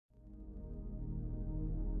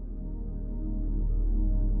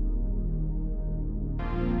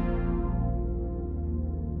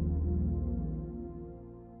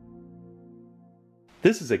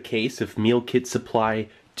This is a case of Meal Kit Supply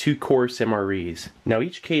 2-course MREs. Now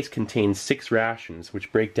each case contains 6 rations,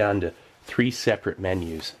 which break down to 3 separate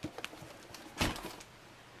menus.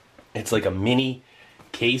 It's like a mini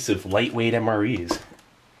case of lightweight MREs.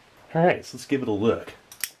 Alright, so let's give it a look.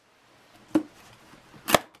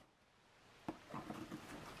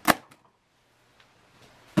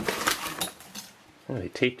 Oh, they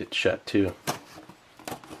taped it shut too.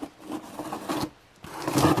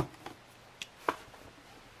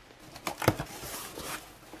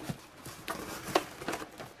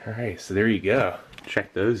 Alright, so there you go.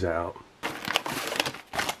 Check those out.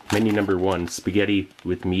 Menu number 1, spaghetti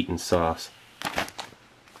with meat and sauce.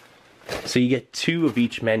 So you get 2 of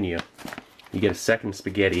each menu. You get a second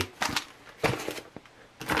spaghetti.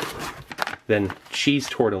 Then cheese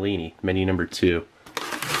tortellini, menu number 2.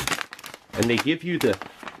 And they give you the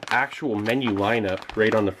actual menu lineup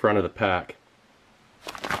right on the front of the pack.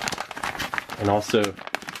 And also,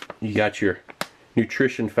 you got your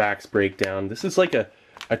nutrition facts breakdown. This is like a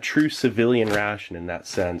true civilian ration in that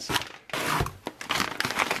sense.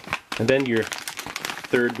 And then your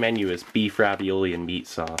third menu is beef ravioli and meat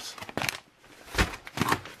sauce.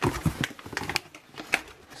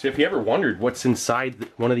 So if you ever wondered what's inside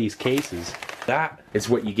one of these cases, that is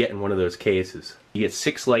what you get in one of those cases. You get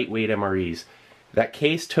 6 lightweight MREs. That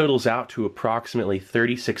case totals out to approximately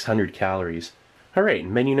 3,600 calories. Alright,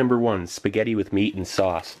 menu number 1, spaghetti with meat and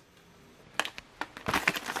sauce.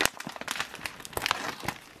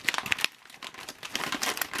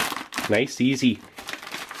 Nice, easy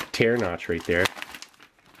tear notch right there.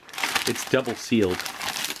 It's double sealed.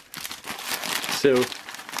 So,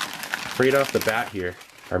 right off the bat here,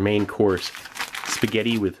 our main course,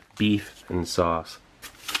 spaghetti with beef and sauce.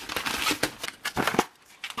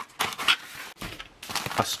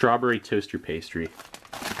 A strawberry toaster pastry.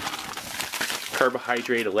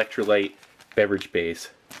 Carbohydrate, electrolyte, beverage base,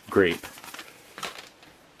 grape.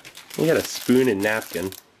 We got a spoon and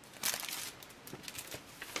napkin.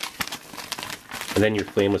 And then your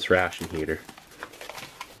flameless ration heater.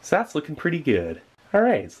 So that's looking pretty good.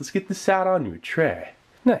 Alright, so let's get this out onto a tray.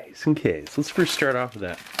 Nice, okay, so let's first start off with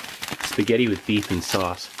that spaghetti with beef and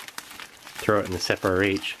sauce. Throw it in the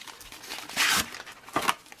SRH.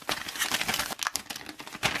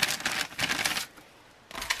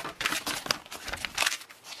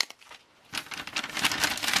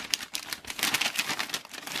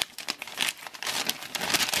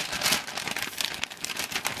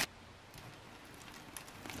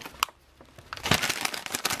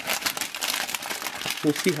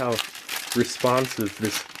 We'll see how responsive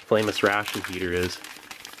this flameless ration heater is.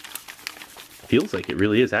 Feels like it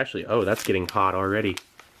really is actually. Oh, that's getting hot already.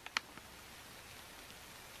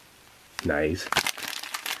 Nice.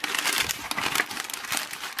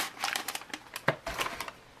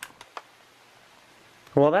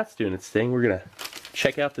 While that's doing its thing, we're gonna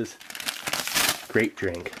check out this grape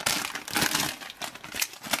drink.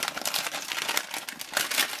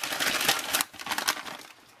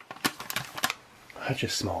 That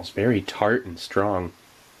just smells very tart and strong.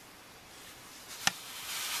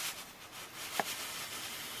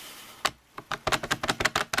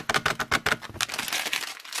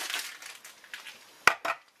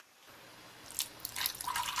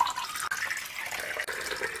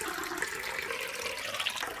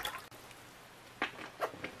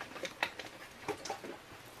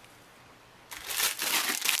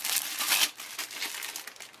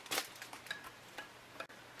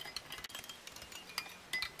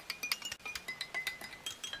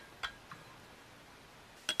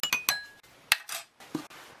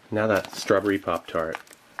 Now that strawberry Pop-Tart.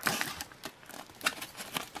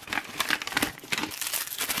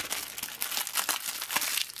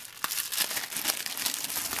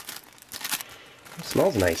 It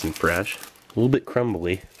smells nice and fresh. A little bit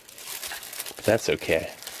crumbly, but that's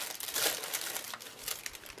okay.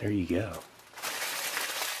 There you go.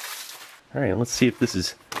 Alright, let's see if this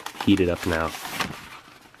is heated up now.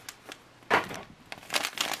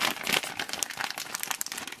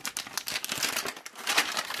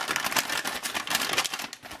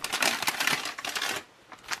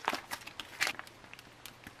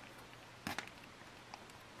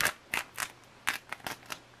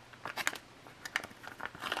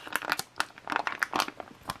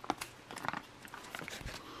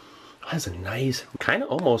 Has a nice, kind of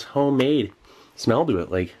almost homemade smell to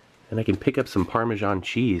it, like, and I can pick up some Parmesan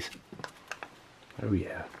cheese. Oh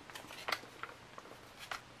yeah.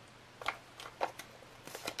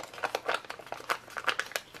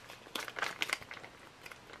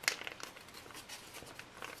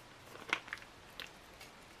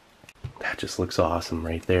 That just looks awesome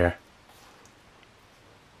right there.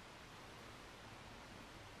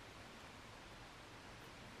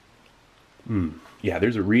 Yeah,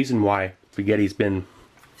 there's a reason why spaghetti's been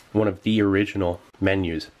one of the original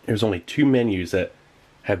menus. There's only 2 menus that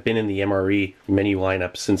have been in the MRE menu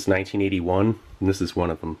lineup since 1981, and this is one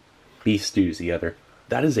of them. Beef stew is the other.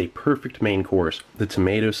 That is a perfect main course. The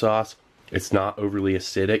tomato sauce, it's not overly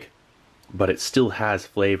acidic, but it still has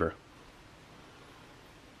flavor.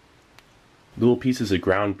 Little pieces of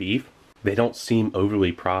ground beef, they don't seem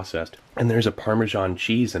overly processed. And there's a Parmesan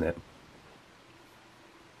cheese in it.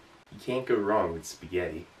 You can't go wrong with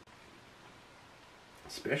spaghetti.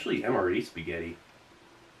 Especially MRE spaghetti.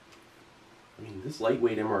 I mean, this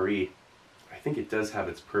lightweight MRE, I think it does have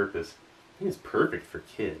its purpose. I think it's perfect for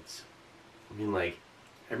kids. I mean, like,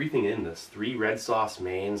 everything in this. 3 red sauce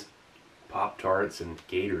mains, Pop-Tarts, and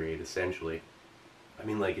Gatorade, essentially. I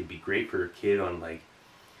mean, like, it'd be great for a kid on, like,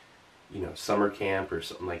 you know, summer camp or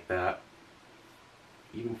something like that.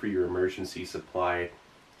 Even for your emergency supply.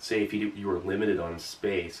 Say if you were limited on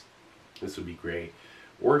space, this would be great.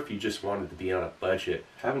 Or if you just wanted to be on a budget.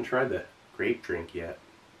 Haven't tried the grape drink yet.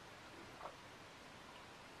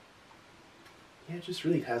 Yeah, it just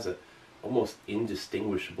really has a almost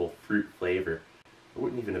indistinguishable fruit flavor. I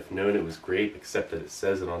wouldn't even have known it was grape except that it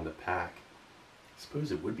says it on the pack. I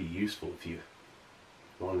suppose it would be useful if you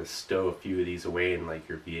wanted to stow a few of these away in like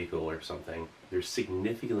your vehicle or something. They're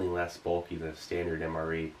significantly less bulky than a standard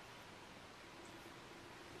MRE.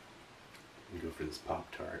 Go for this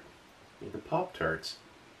Pop-Tart. Yeah, the Pop-Tarts,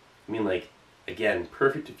 I mean, like, again,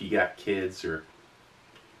 perfect if you got kids or...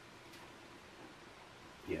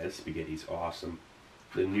 Yeah, this spaghetti's awesome.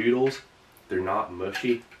 The noodles, they're not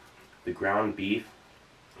mushy. The ground beef,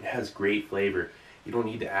 it has great flavor. You don't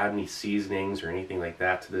need to add any seasonings or anything like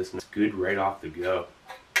that to this, and it's good right off the go.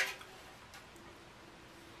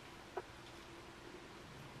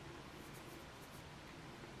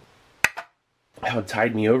 That would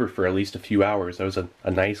tide me over for at least a few hours. That was a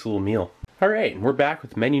nice little meal. Alright, and we're back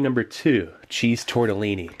with menu number 2, cheese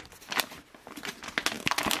tortellini.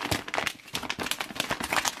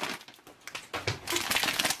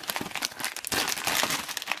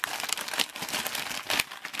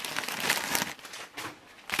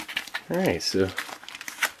 Alright, so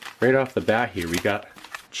right off the bat here we got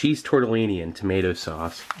cheese tortellini and tomato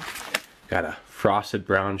sauce. Got a frosted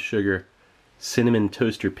brown sugar cinnamon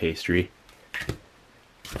toaster pastry.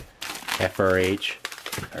 FRH,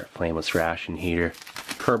 our flameless ration heater.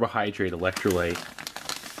 Carbohydrate electrolyte.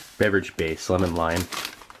 Beverage base, lemon lime.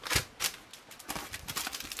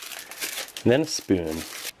 And then a spoon.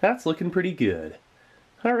 That's looking pretty good.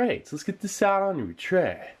 Alright, so let's get this out on your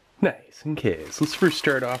tray. Nice, okay, so let's first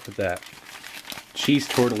start off with that cheese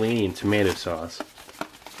tortellini and tomato sauce.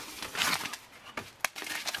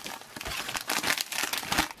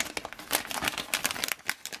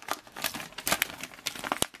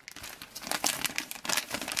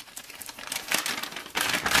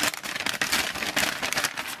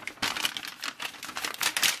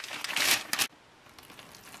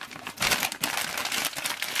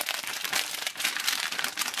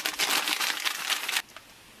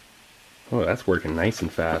 Oh, that's working nice and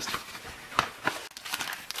fast.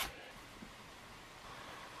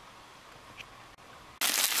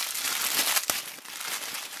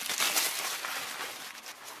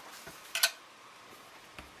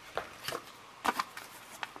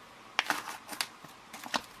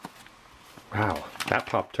 Wow, that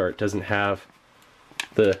Pop-Tart doesn't have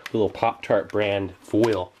the little Pop-Tart brand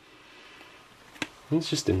foil. It's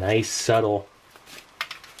just a nice, subtle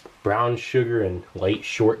brown sugar and light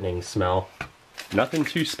shortening smell. Nothing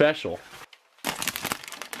too special.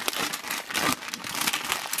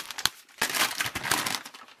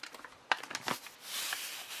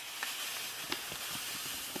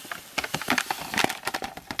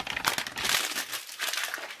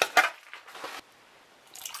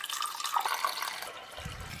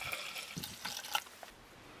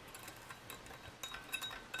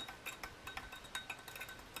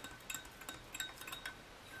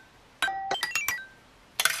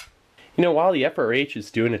 You know, while the FRH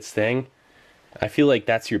is doing its thing, I feel like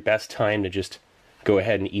that's your best time to just go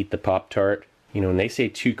ahead and eat the Pop-Tart. You know, when they say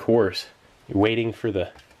 2 course, you're waiting for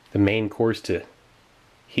the main course to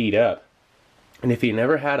heat up. And if you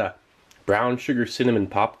never had a brown sugar cinnamon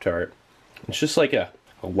Pop-Tart, it's just like a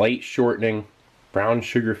light shortening, brown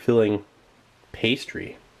sugar filling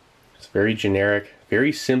pastry. It's very generic,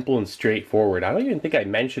 very simple and straightforward. I don't even think I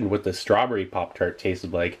mentioned what the strawberry Pop-Tart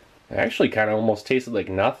tasted like. It actually kind of almost tasted like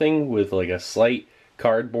nothing with like a slight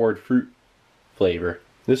cardboard fruit flavor.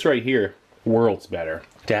 This right here, worlds better.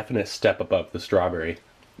 Definite step above the strawberry.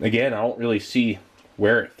 Again, I don't really see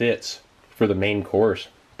where it fits for the main course,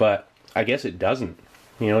 but I guess it doesn't.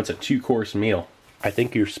 You know, it's a 2-course meal. I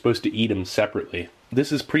think you're supposed to eat them separately.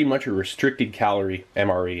 This is pretty much a restricted calorie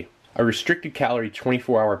MRE. A restricted calorie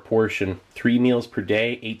 24-hour portion, 3 meals per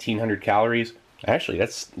day, 1,800 calories. Actually,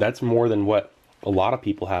 that's more than what a lot of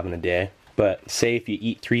people have in a day. But say if you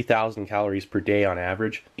eat 3,000 calories per day on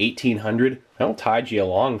average, 1,800, that'll tide you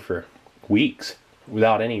along for weeks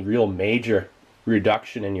without any real major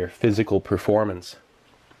reduction in your physical performance.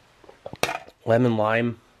 Lemon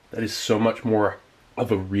lime, that is so much more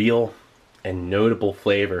of a real and notable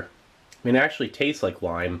flavor. I mean, it actually tastes like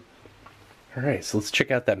lime. All right, so let's check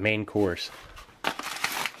out that main course.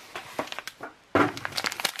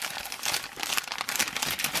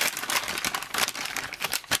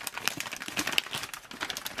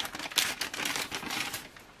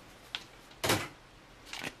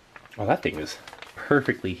 Oh, that thing is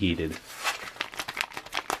perfectly heated.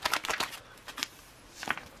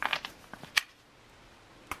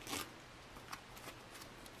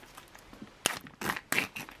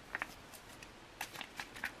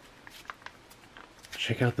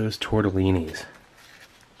 Check out those tortellinis.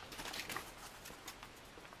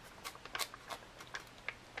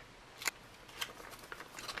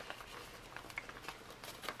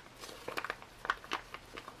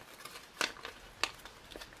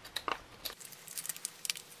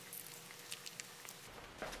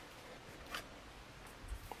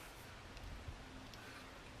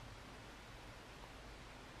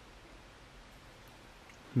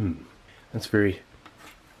 That's very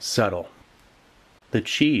subtle. The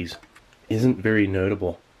cheese isn't very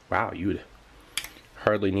notable. Wow, you would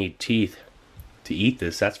hardly need teeth to eat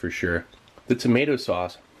this, that's for sure. The tomato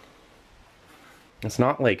sauce, it's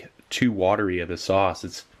not like too watery of a sauce,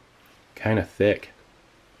 it's kind of thick.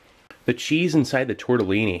 The cheese inside the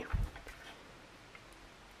tortellini,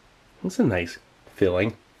 it's a nice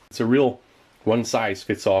filling. It's a real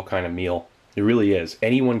one-size-fits-all kind of meal. It really is.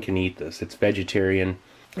 Anyone can eat this. It's vegetarian.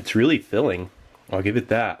 It's really filling. I'll give it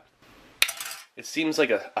that. It seems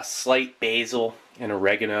like a slight basil and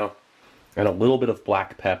oregano and a little bit of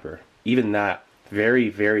black pepper. Even that, very,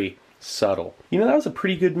 very subtle. You know, that was a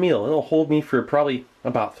pretty good meal. It'll hold me for probably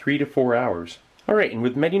about 3 to 4 hours. All right, and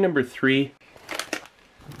with menu number 3,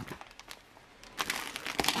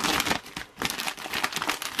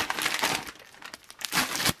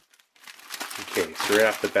 okay, so right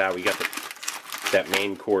off the bat, we got that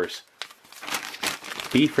main course.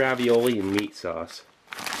 Beef ravioli and meat sauce.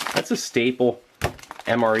 That's a staple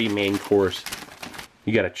MRE main course.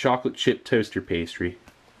 You got a chocolate chip toaster pastry.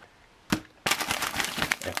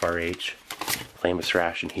 FRH. Famous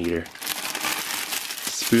ration heater.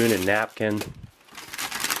 Spoon and napkin.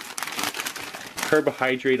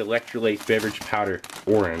 Carbohydrate electrolyte beverage powder,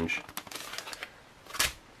 orange.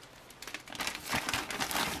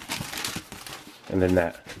 And then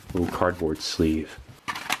that little cardboard sleeve.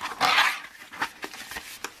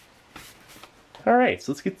 Alright,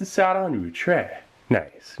 so let's get this out onto a tray.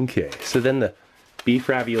 Nice, okay. So then the beef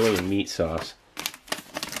ravioli and meat sauce.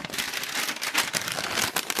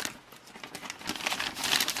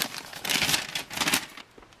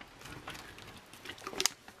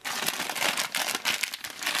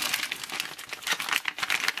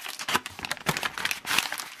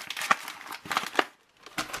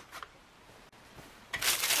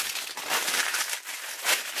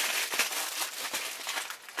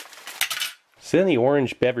 So then the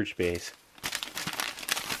orange beverage base.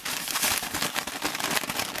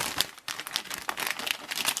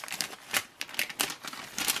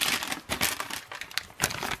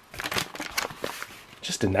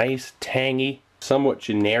 Just a nice, tangy, somewhat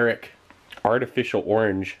generic, artificial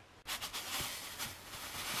orange.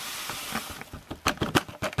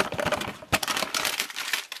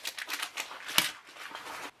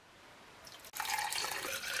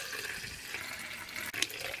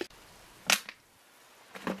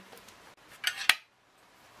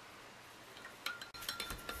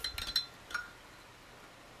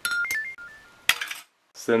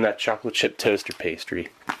 So then that chocolate chip toaster pastry.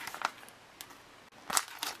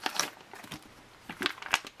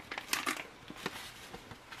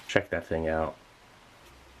 Check that thing out.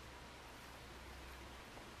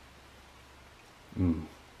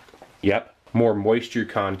 Yep, more moisture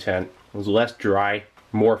content. It was less dry,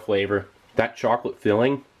 more flavor. That chocolate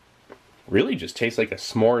filling really just tastes like a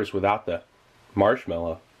s'mores without the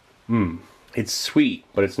marshmallow. It's sweet,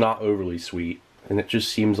 but it's not overly sweet. And it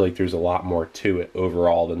just seems like there's a lot more to it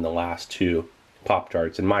overall than the last two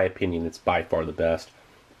Pop-Tarts. In my opinion, it's by far the best.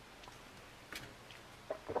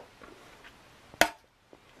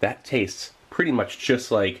 That tastes pretty much just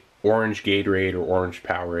like orange Gatorade or orange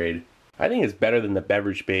Powerade. I think it's better than the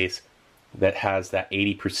beverage base that has that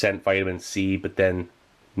 80% vitamin C but then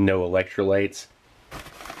no electrolytes.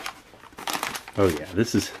 Oh yeah,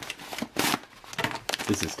 this is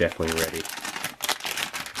definitely ready.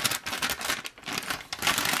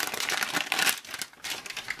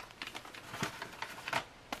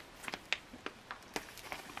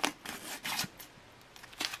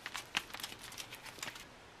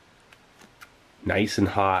 Nice and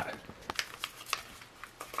hot.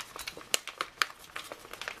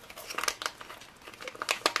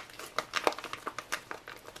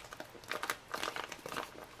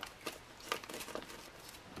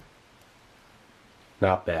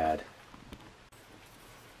 Not bad.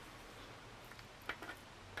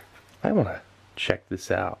 I want to check this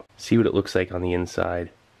out. See what it looks like on the inside.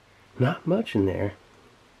 Not much in there.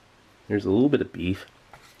 There's a little bit of beef.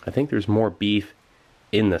 I think there's more beef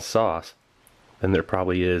in the sauce than there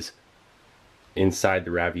probably is inside the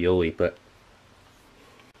ravioli, but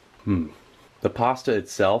the pasta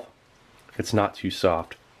itself, it's not too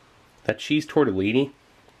soft. That cheese tortellini,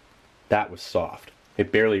 that was soft.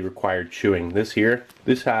 It barely required chewing. This here,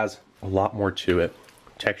 this has a lot more to it,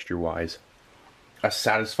 texture-wise. A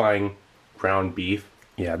satisfying ground beef.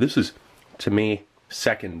 Yeah, this is, to me,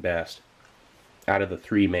 second best out of the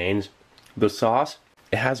three mains. The sauce,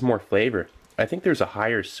 it has more flavor. I think there's a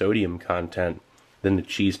higher sodium content than the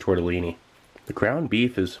cheese tortellini. The ground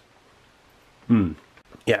beef is, yeah,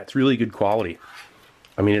 it's really good quality.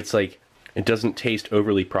 I mean, it's like, it doesn't taste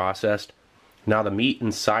overly processed. Now the meat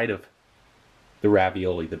inside of the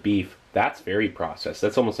ravioli, the beef, that's very processed.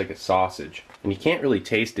 That's almost like a sausage. And you can't really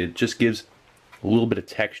taste it. It just gives a little bit of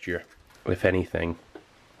texture, if anything.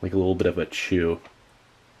 Like a little bit of a chew.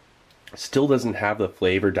 It still doesn't have the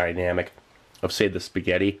flavor dynamic of, say, the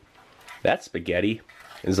spaghetti. That spaghetti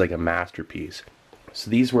is like a masterpiece. So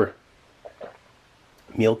these were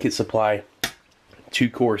meal kit supply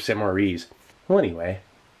 2-course MREs. Well, anyway,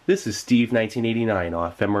 this is Steve 1989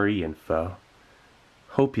 off MRE info.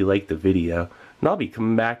 Hope you liked the video, and I'll be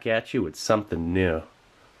coming back at you with something new.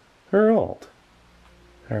 Or old.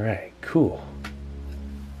 Alright, cool.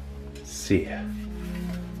 See ya.